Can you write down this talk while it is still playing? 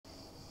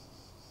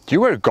Do you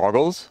wear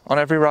goggles on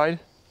every ride?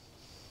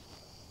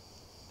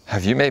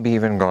 Have you maybe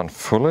even gone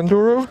full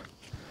enduro,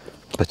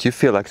 but you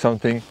feel like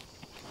something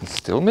is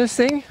still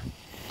missing?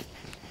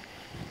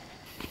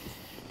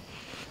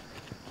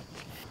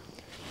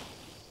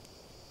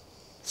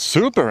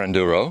 Super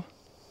enduro?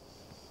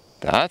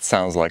 That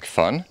sounds like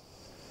fun.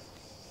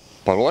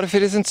 But what if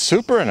it isn't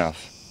super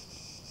enough?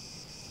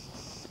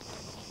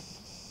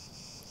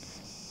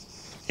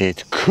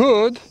 It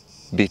could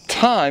be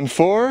time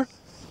for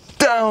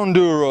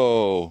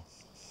Downduro!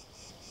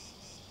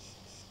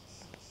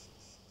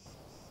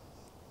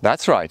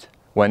 That's right.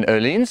 When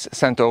Öhlins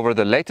sent over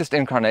the latest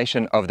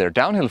incarnation of their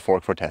downhill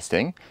fork for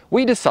testing,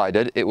 we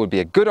decided it would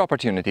be a good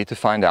opportunity to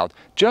find out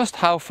just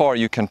how far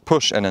you can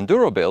push an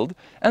enduro build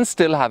and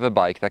still have a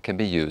bike that can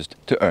be used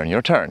to earn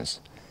your turns.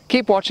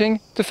 Keep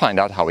watching to find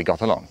out how we got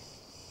along.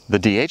 The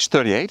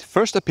DH38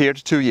 first appeared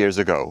 2 years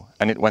ago,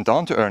 and it went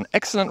on to earn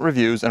excellent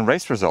reviews and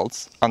race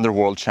results under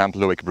world champ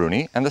Loic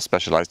Bruni and the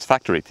specialized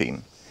factory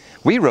team.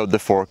 We rode the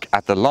fork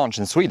at the launch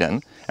in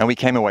Sweden, and we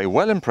came away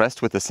well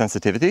impressed with the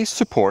sensitivity,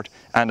 support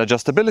and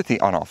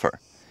adjustability on offer.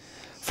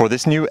 For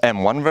this new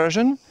M1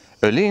 version,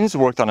 Öhlins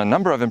worked on a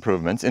number of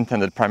improvements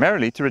intended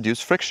primarily to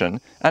reduce friction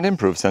and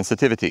improve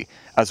sensitivity,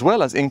 as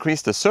well as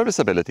increase the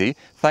serviceability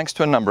thanks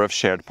to a number of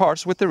shared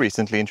parts with the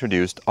recently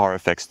introduced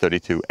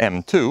RFX32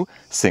 M2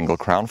 single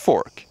crown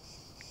fork.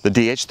 The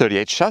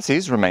DH38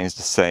 chassis remains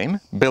the same,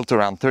 built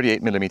around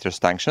 38mm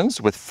stanchions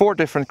with 4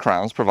 different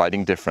crowns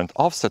providing different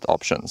offset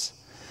options.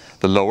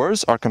 The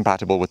lowers are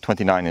compatible with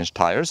 29-inch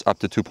tires up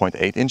to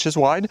 2.8 inches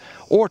wide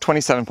or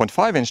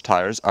 27.5-inch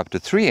tires up to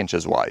 3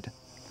 inches wide.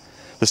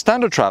 The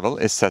standard travel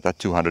is set at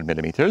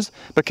 200mm,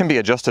 but can be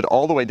adjusted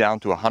all the way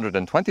down to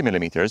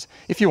 120mm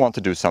if you want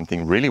to do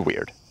something really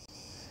weird.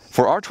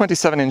 For our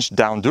 27-inch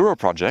Downduro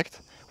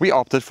project, we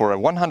opted for a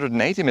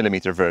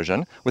 180mm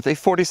version with a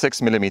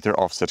 46mm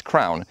offset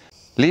crown,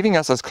 leaving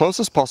us as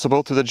close as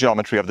possible to the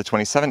geometry of the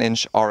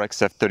 27-inch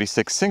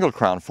RXF36 single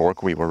crown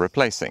fork we were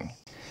replacing.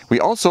 We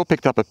also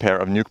picked up a pair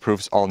of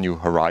Nukeproof's all-new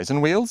Horizon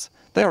wheels.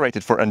 They are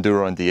rated for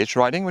enduro and DH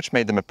riding, which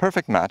made them a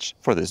perfect match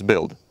for this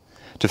build.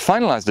 To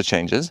finalize the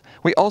changes,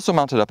 we also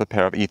mounted up a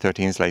pair of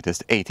E13's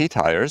latest 80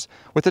 tires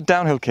with the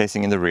downhill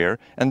casing in the rear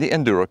and the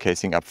enduro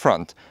casing up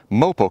front,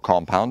 Mopo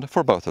compound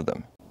for both of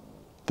them.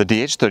 The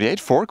DH38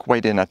 fork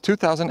weighed in at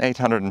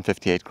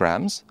 2,858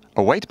 grams,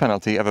 a weight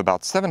penalty of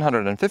about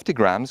 750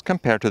 grams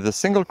compared to the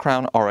single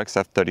crown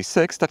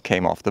RXF36 that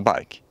came off the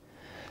bike.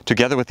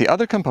 Together with the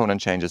other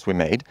component changes we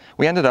made,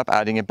 we ended up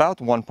adding about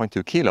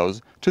 1.2 kilos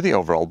to the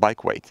overall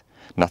bike weight.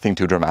 Nothing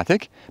too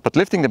dramatic, but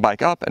lifting the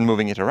bike up and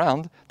moving it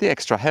around, the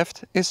extra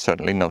heft is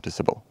certainly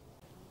noticeable.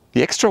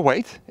 The extra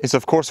weight is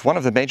of course one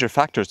of the major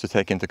factors to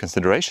take into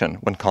consideration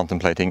when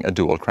contemplating a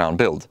dual crown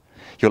build.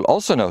 You'll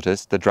also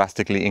notice the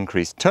drastically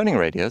increased turning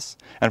radius,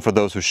 and for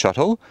those who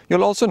shuttle,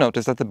 you'll also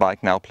notice that the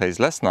bike now plays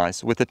less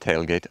nice with the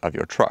tailgate of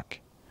your truck.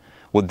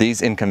 Would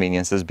these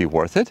inconveniences be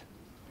worth it?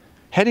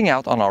 Heading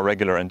out on our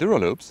regular enduro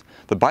loops,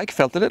 the bike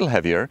felt a little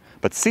heavier,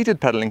 but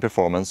seated pedaling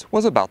performance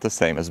was about the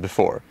same as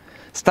before.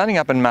 Standing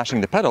up and mashing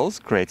the pedals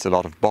creates a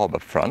lot of bob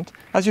up front,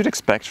 as you'd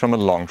expect from a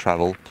long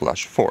travel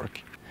plush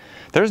fork.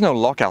 There is no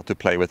lockout to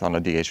play with on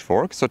a DH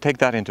fork, so take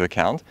that into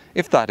account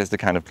if that is the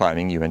kind of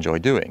climbing you enjoy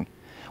doing.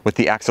 With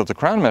the axle to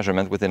crown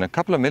measurement within a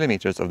couple of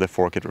millimeters of the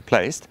fork it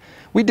replaced,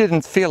 we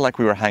didn't feel like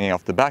we were hanging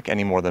off the back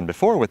any more than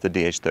before with the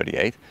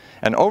DH38,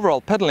 and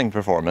overall pedaling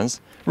performance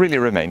really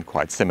remained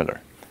quite similar.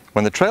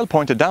 When the trail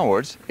pointed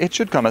downwards, it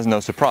should come as no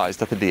surprise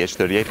that the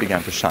DH38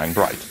 began to shine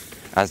bright.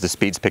 As the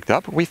speeds picked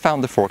up, we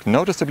found the fork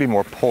noticeably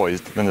more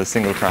poised than the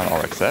single crown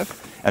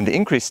RXF, and the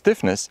increased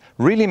stiffness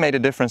really made a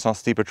difference on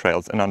steeper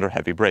trails and under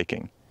heavy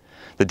braking.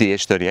 The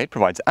DH38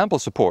 provides ample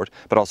support,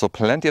 but also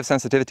plenty of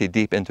sensitivity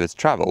deep into its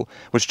travel,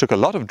 which took a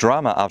lot of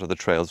drama out of the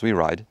trails we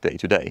ride day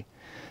to day.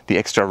 The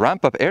extra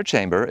ramp-up air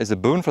chamber is a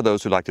boon for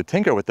those who like to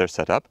tinker with their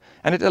setup,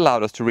 and it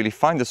allowed us to really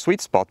find the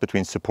sweet spot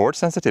between support,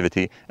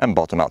 sensitivity and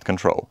bottom-out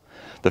control.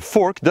 The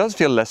fork does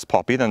feel less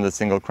poppy than the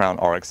single crown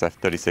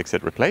RXF36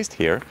 it replaced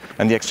here,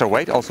 and the extra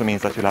weight also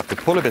means that you'll have to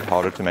pull a bit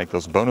harder to make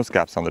those bonus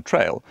gaps on the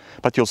trail,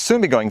 but you'll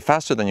soon be going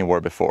faster than you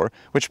were before,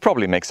 which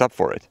probably makes up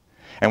for it.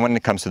 And when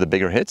it comes to the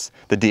bigger hits,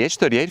 the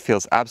DH38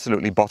 feels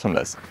absolutely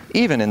bottomless,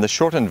 even in the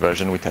shortened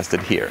version we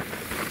tested here.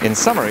 In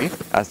summary,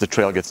 as the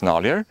trail gets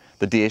gnarlier,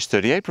 the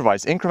DH38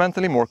 provides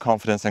incrementally more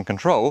confidence and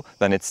control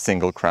than its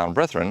single crown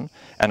brethren,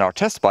 and our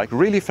test bike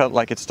really felt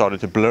like it started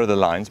to blur the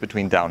lines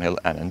between downhill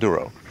and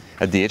enduro.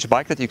 A DH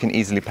bike that you can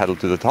easily pedal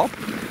to the top?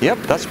 Yep,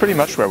 that's pretty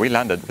much where we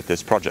landed with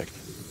this project.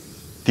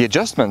 The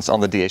adjustments on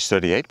the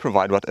DH38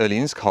 provide what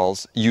Öhlins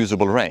calls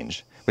usable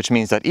range, which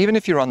means that even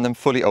if you run them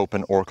fully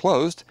open or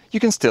closed, you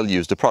can still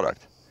use the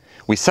product.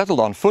 We settled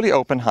on fully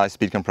open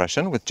high-speed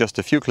compression with just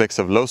a few clicks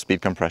of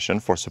low-speed compression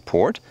for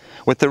support,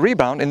 with the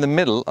rebound in the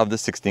middle of the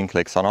 16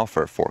 clicks on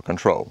offer for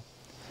control.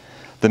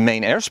 The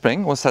main air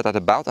spring was set at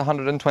about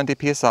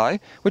 120 psi,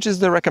 which is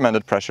the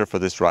recommended pressure for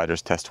this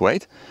rider's test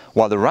weight,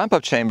 while the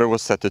ramp-up chamber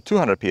was set to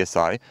 200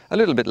 psi, a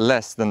little bit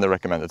less than the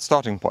recommended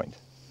starting point.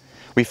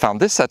 We found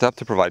this setup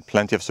to provide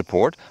plenty of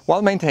support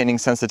while maintaining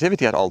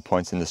sensitivity at all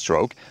points in the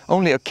stroke,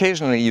 only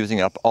occasionally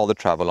using up all the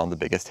travel on the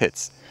biggest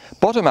hits.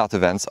 Bottom-out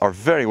events are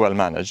very well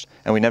managed,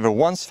 and we never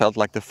once felt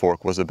like the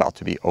fork was about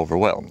to be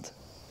overwhelmed.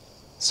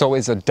 So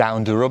is a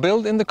Downduro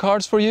build in the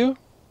cards for you?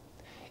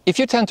 If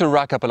you tend to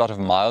rack up a lot of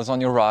miles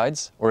on your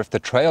rides, or if the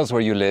trails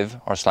where you live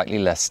are slightly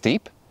less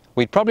steep,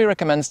 we'd probably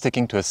recommend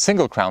sticking to a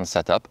single crown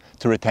setup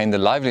to retain the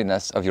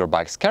liveliness of your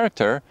bike's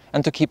character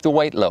and to keep the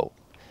weight low.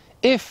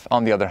 If,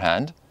 on the other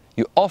hand,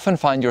 you often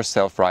find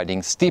yourself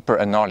riding steeper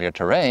and gnarlier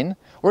terrain,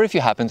 or if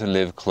you happen to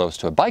live close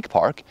to a bike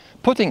park,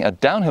 putting a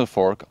downhill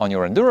fork on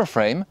your Enduro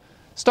frame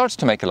starts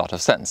to make a lot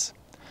of sense.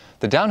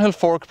 The downhill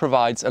fork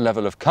provides a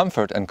level of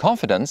comfort and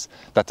confidence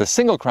that the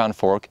single crown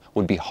fork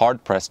would be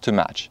hard-pressed to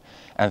match.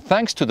 And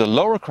thanks to the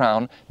lower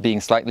crown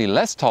being slightly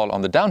less tall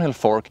on the downhill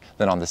fork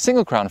than on the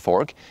single crown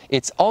fork,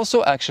 it's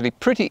also actually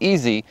pretty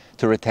easy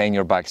to retain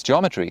your bike's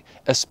geometry,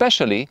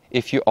 especially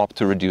if you opt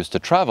to reduce the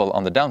travel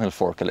on the downhill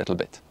fork a little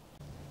bit.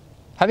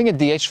 Having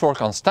a DH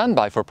fork on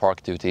standby for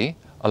park duty,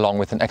 along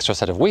with an extra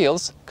set of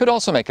wheels, could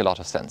also make a lot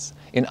of sense.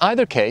 In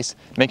either case,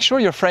 make sure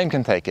your frame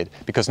can take it,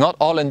 because not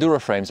all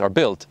Enduro frames are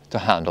built to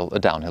handle a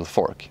downhill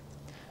fork.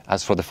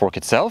 As for the fork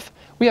itself,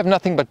 we have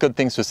nothing but good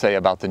things to say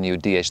about the new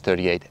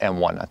DH38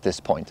 M1 at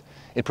this point.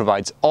 It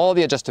provides all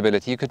the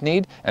adjustability you could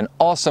need and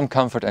awesome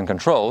comfort and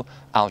control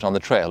out on the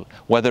trail,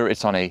 whether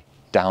it's on a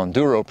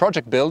Downduro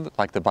project build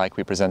like the bike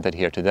we presented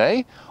here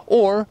today,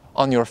 or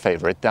on your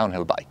favorite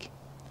downhill bike.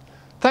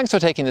 Thanks for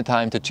taking the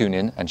time to tune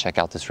in and check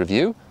out this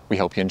review. We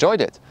hope you enjoyed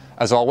it.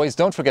 As always,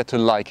 don't forget to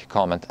like,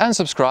 comment and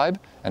subscribe.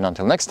 And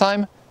until next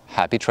time,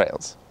 happy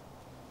trails.